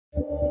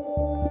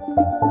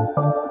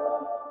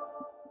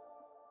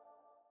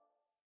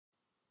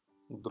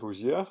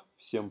Друзья,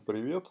 всем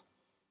привет!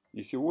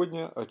 И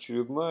сегодня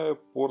очередная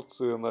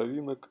порция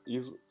новинок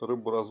из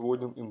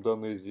рыборазводин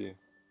Индонезии.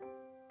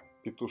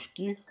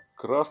 Петушки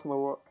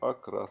красного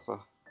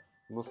окраса.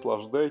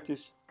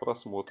 Наслаждайтесь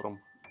просмотром.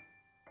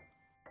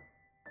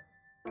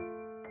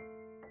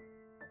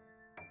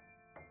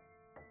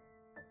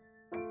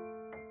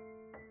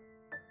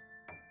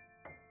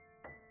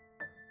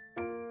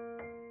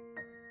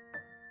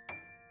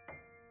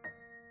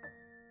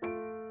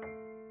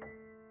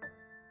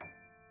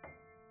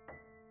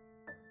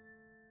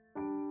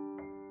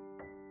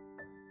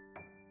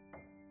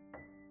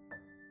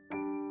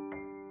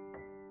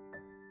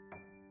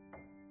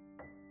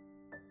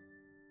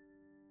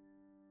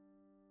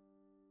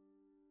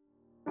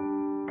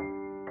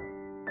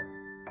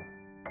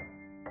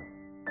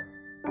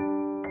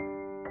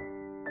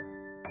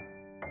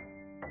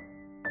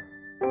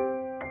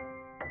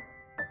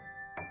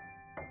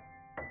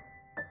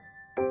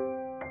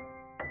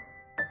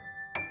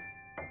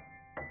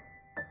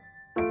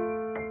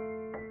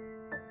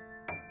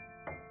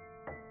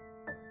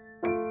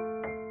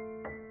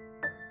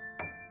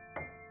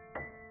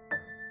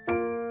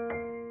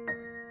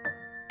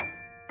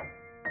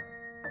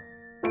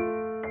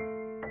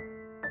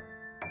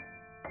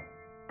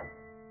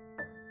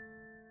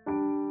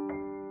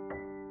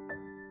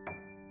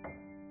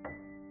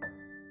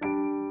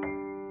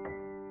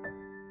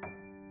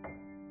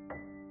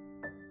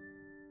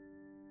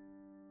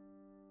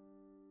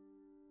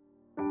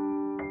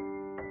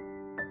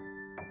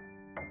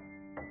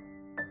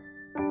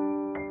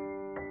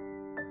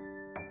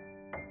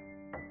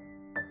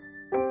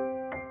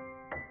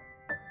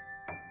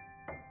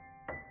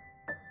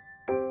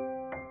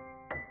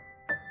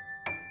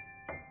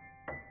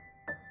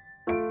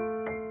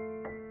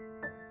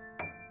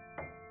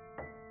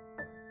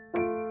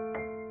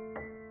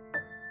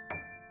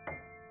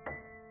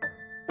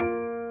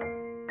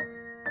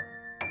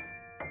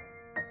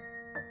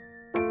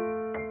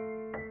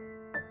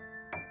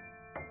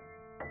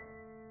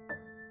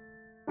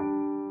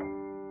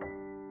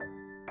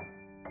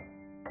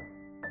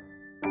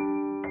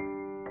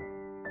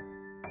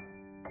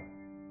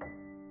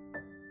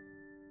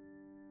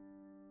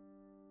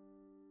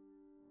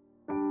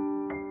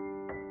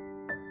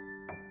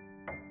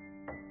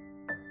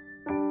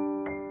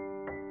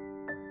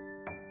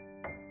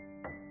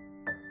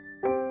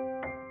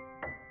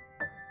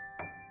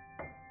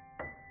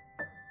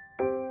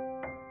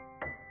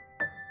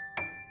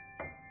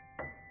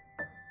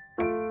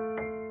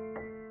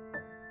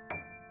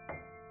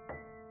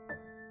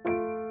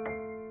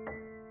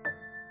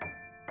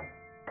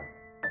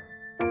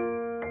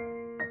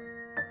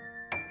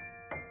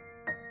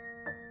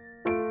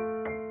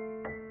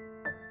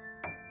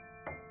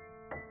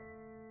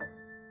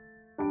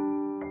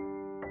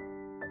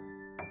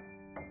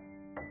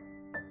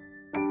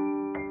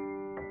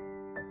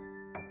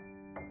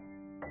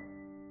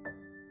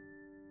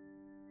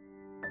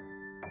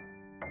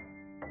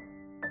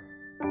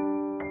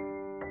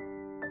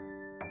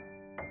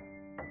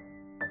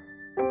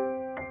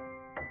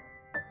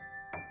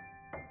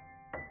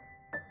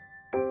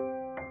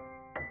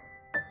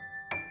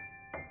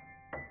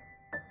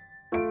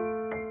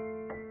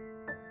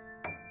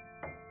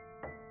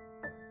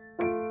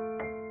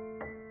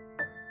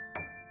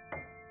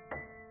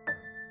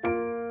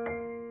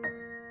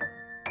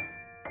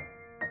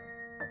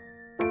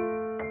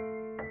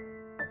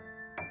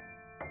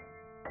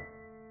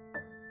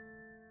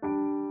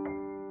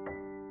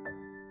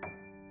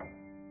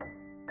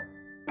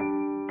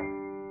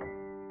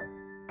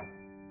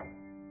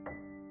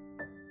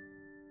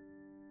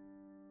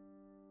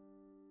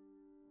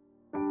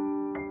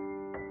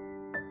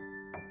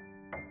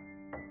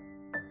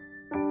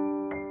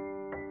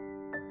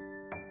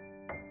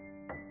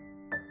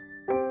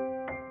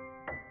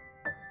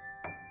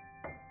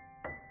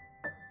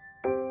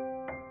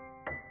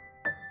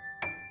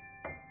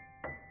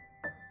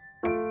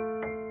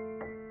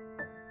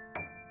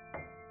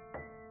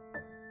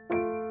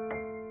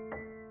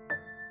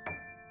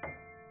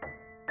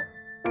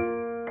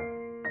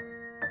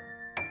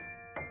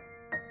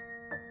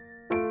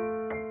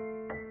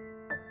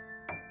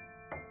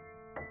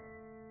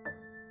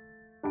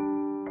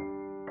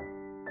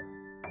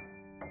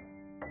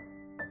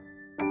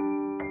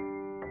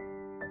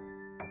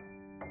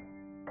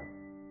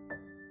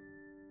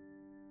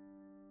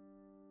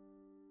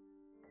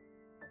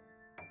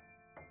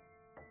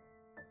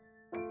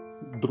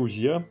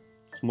 Друзья,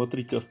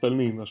 смотрите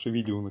остальные наши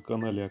видео на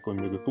канале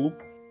Аквариумный клуб.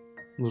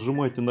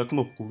 Нажимайте на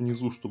кнопку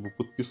внизу, чтобы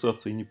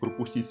подписаться и не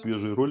пропустить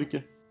свежие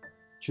ролики.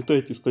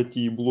 Читайте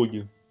статьи и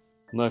блоги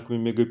на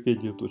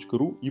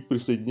аквамегаpedia.ru и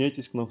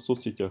присоединяйтесь к нам в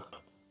соцсетях.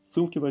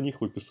 Ссылки на них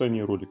в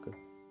описании ролика.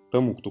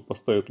 Тому, кто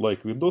поставит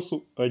лайк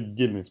видосу,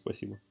 отдельное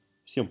спасибо.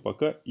 Всем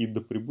пока и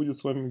да пребудет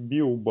с вами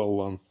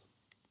биобаланс.